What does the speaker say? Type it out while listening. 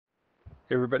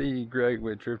Hey everybody, Greg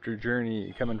with Drifter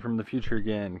Journey, coming from the future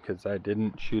again because I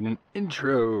didn't shoot an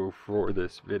intro for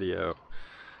this video.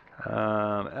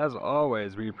 As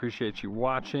always, we appreciate you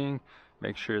watching.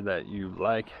 Make sure that you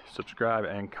like, subscribe,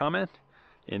 and comment.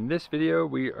 In this video,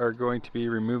 we are going to be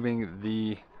removing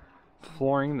the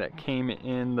flooring that came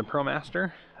in the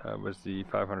Promaster. Was the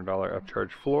 $500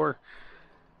 upcharge floor.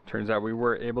 Turns out we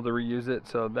were able to reuse it,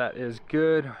 so that is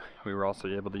good. We were also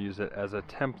able to use it as a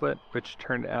template, which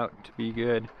turned out to be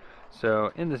good.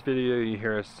 So in this video you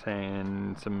hear us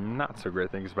saying some not so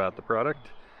great things about the product,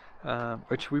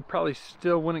 which we probably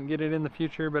still wouldn't get it in the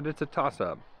future, but it's a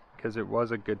toss-up because it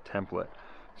was a good template.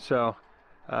 So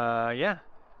yeah,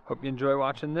 hope you enjoy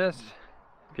watching this.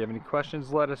 If you have any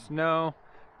questions, let us know.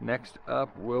 Next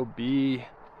up will be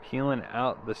peeling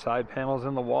out the side panels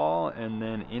in the wall and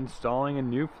then installing a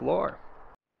new floor.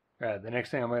 Alright, the next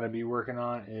thing I'm going to be working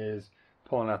on is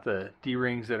pulling out the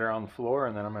D-rings that are on the floor,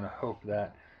 and then I'm going to hope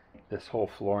that this whole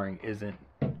flooring isn't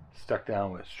stuck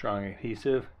down with strong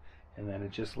adhesive and then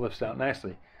it just lifts out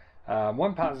nicely.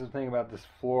 One positive thing about this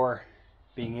floor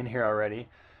being in here already,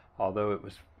 although it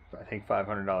was I think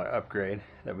 $500 upgrade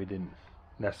that we didn't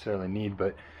necessarily need,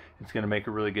 but it's going to make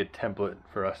a really good template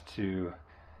for us to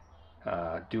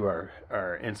do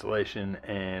our insulation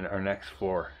and our next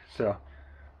floor. So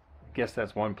I guess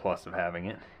that's one plus of having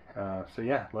it. So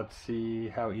yeah, let's see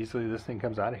how easily this thing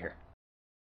comes out of here.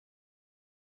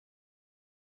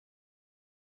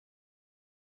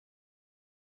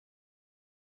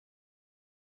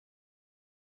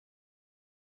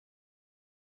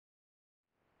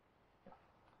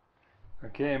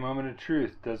 Okay, moment of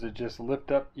truth. Does it just lift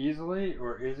up easily,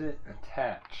 or is it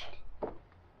attached?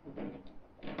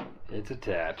 It's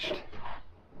attached.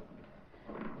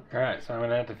 Alright, so I'm going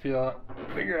to have to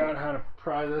figure out how to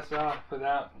pry this off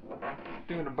without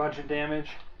doing a bunch of damage.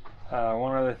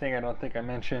 One other thing I don't think I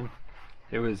mentioned,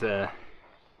 it was a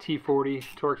T40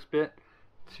 Torx bit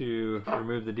to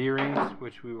remove the D-rings,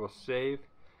 which we will save,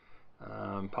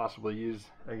 possibly use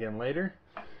again later.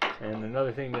 And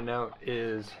another thing to note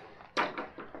is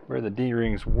where the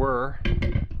D-rings were,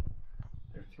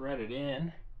 they're threaded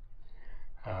in.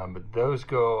 But those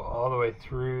go all the way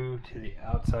through to the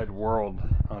outside world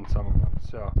on some of them.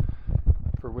 So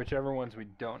for whichever ones we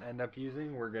don't end up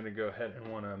using, we're going to go ahead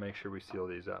and want to make sure we seal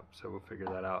these up. So we'll figure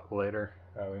that out later.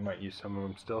 We might use some of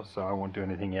them still, so I won't do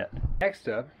anything yet. Next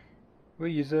up, we'll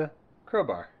use a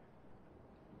crowbar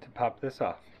to pop this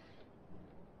off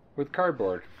with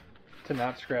cardboard to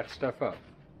not scratch stuff up.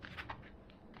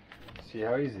 See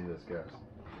how easy this goes.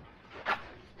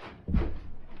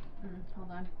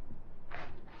 Hold on.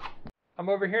 I'm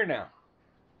over here now.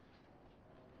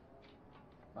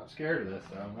 I'm scared of this,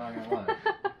 though. I'm not gonna lie.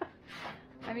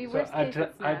 I mean, so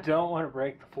I don't want to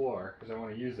break the floor because I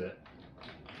want to use it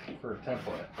for a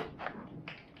template.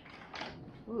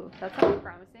 Ooh, that sounds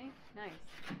promising. Nice.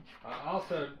 I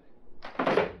also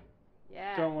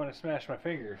Yeah. don't want to smash my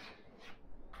fingers.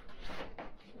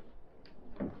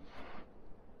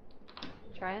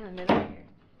 Try in the middle here.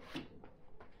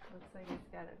 Looks like it's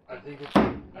got a. I think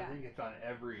it's on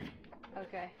every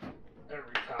Okay.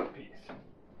 top piece.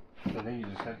 So I think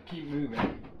you just have to keep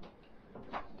moving.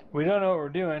 We don't know what we're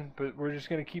doing, but we're just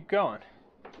gonna keep going.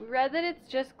 We read that it's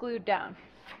just glued down.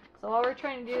 So all we're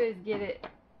trying to do is get it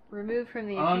removed from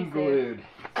the adhesive, Unglued.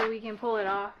 so we can pull it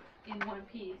off in one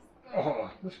piece.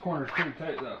 Oh, this corner's pretty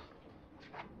tight though.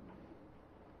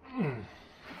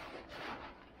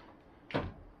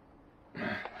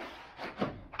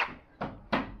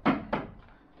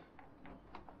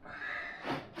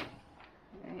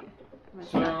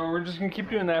 So we're just gonna keep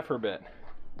doing that for a bit.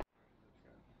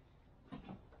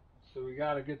 So we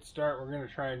got a good start. We're gonna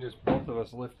try and just both of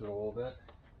us lift it a little bit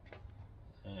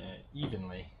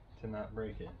evenly to not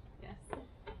break it. Yes.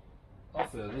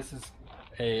 Also, this is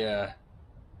a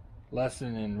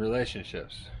lesson in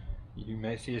relationships. You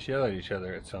may see us yell at each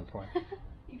other at some point.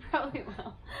 You probably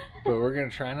will. But we're gonna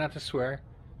try not to swear.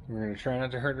 We're gonna try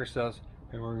not to hurt ourselves,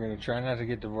 and we're gonna try not to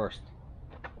get divorced.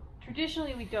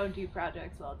 Traditionally, we don't do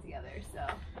projects well together, so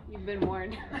you've been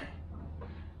warned.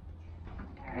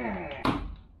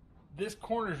 This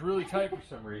corner's really tight for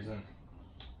some reason.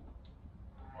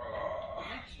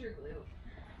 Extra glue.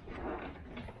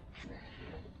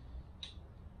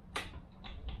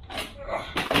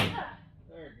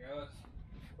 There it goes.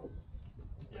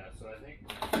 Yeah, so I think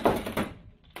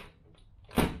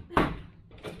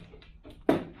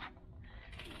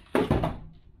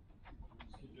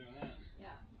keep doing that. Yeah,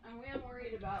 and we am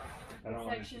worried about I don't section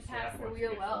want it to past snap the once it wheel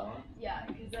gets well. long. Yeah,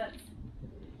 because that's.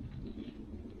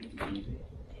 Easy.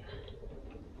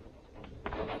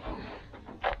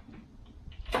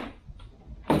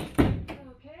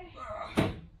 Okay.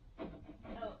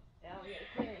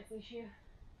 issue.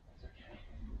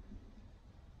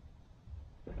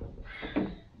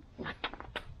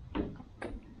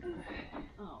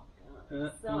 Oh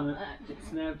god, so much. It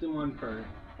snapped in one part.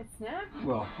 It snapped?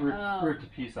 Well, ripped a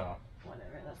piece off.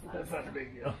 Whatever, That's not a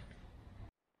big deal.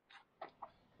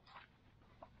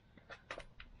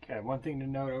 Okay, one thing to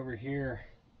note over here,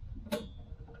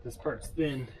 this part's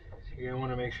thin, so you're going to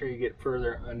want to make sure you get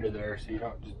further under there so you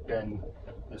don't just bend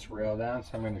this rail down.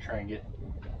 So I'm going to try and get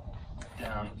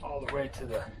down all the way to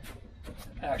the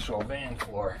actual van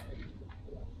floor.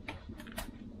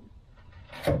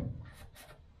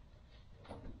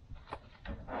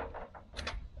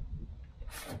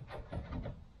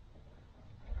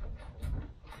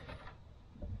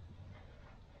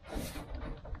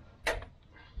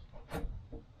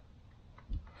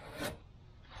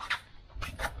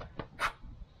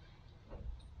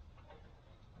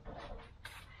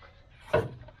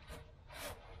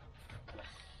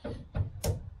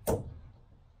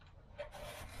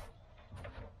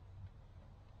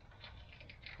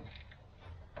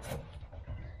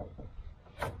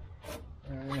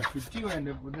 And if we do end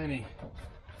up with any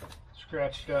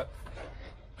scratched up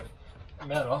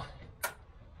metal, I'll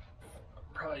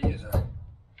probably use a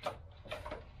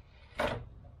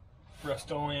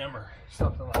Rust-Oleum or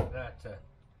something like that to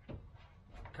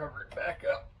cover it back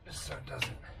up just so it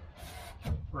doesn't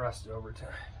rust over time.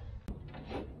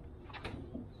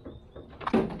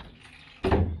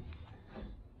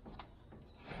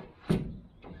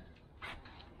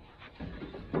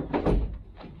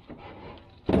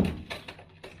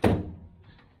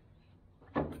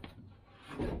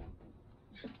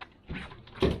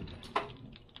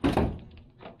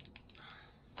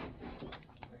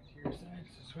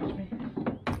 Switch me.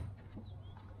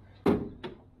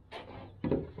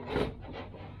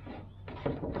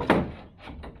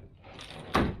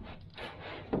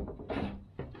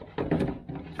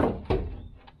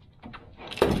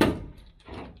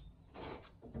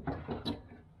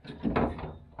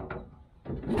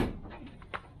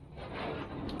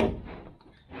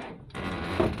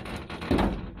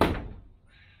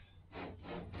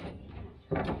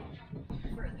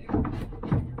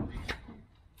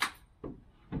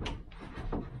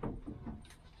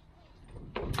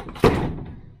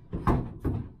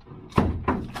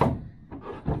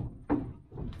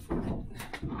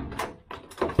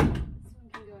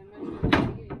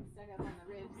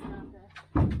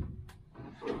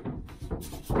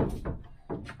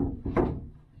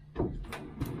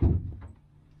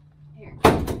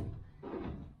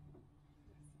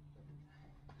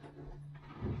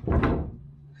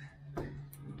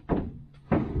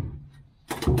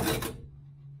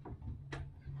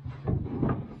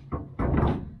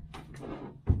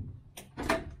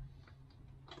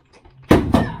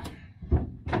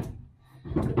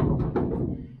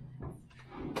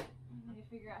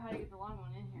 How to get the long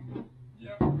one in here.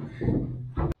 Yep.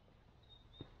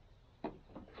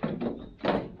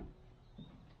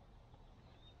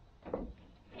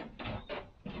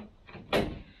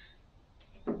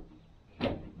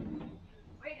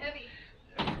 Weight heavy.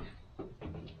 Yeah.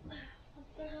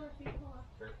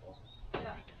 Careful.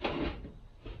 Yeah.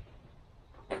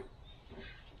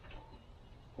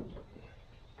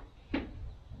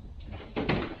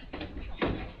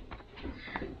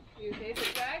 You okay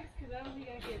with bags? Because I don't think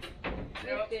I could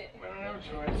lift it. I don't have a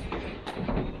choice.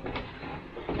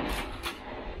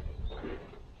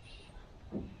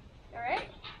 Alright?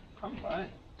 I'm fine.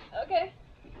 Okay.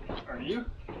 Are you?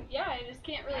 Yeah, I just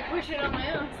can't really push it on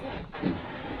my own. So.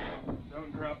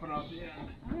 Don't drop it off the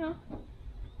end. I don't know.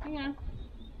 Hang on.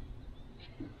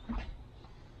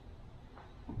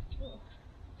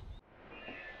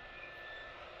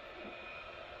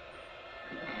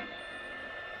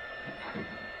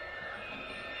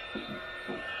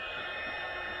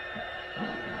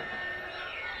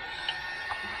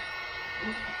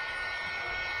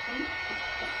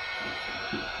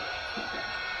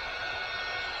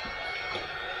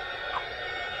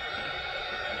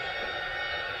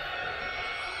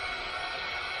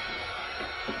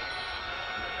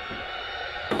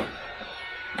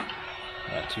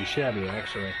 Not too shabby,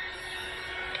 actually.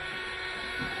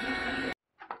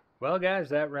 Well, guys,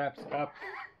 that wraps up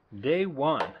day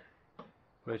one,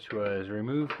 which was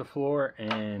remove the floor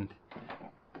and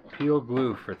peel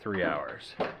glue for 3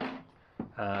 hours.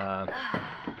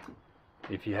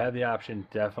 If you have the option,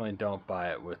 definitely don't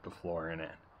buy it with the floor in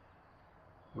it.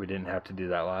 We didn't have to do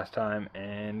that last time,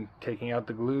 and taking out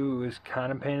the glue is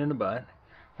kind of a pain in the butt.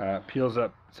 Peels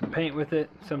up some paint with it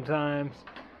sometimes.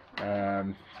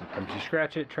 Sometimes you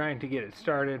scratch it trying to get it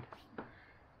started.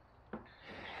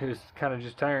 It was kind of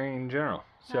just tiring in general.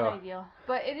 So, not ideal.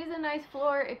 But it is a nice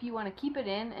floor if you want to keep it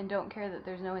in and don't care that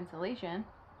there's no insulation.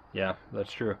 yeah,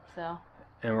 that's true. So.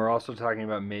 And we're also talking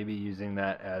about maybe using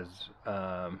that as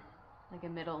like a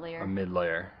middle layer. A mid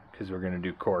layer, because we're going to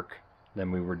do cork.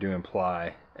 Then we were doing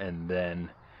ply, and then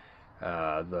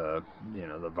the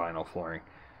vinyl flooring.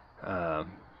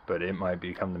 But it might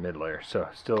become the mid layer. So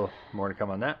still more to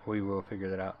come on that. We will figure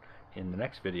that out in the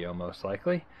next video, most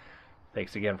likely.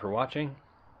 Thanks again for watching.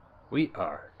 We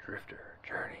are Drifter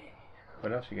Journey.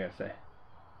 What else you gotta say?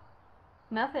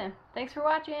 Nothing. Thanks for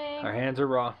watching. Our hands are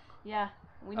raw. Yeah,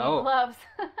 we need gloves.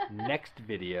 Next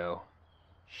video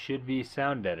should be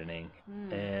sound editing.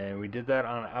 And we did that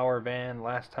on our van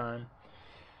last time.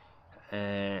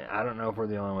 And I don't know if we're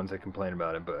the only ones that complain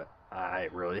about it, but I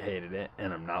really hated it,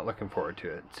 and I'm not looking forward to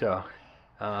it. So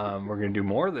we're going to do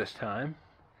more this time,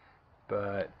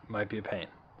 but might be a pain.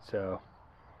 So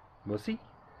we'll see.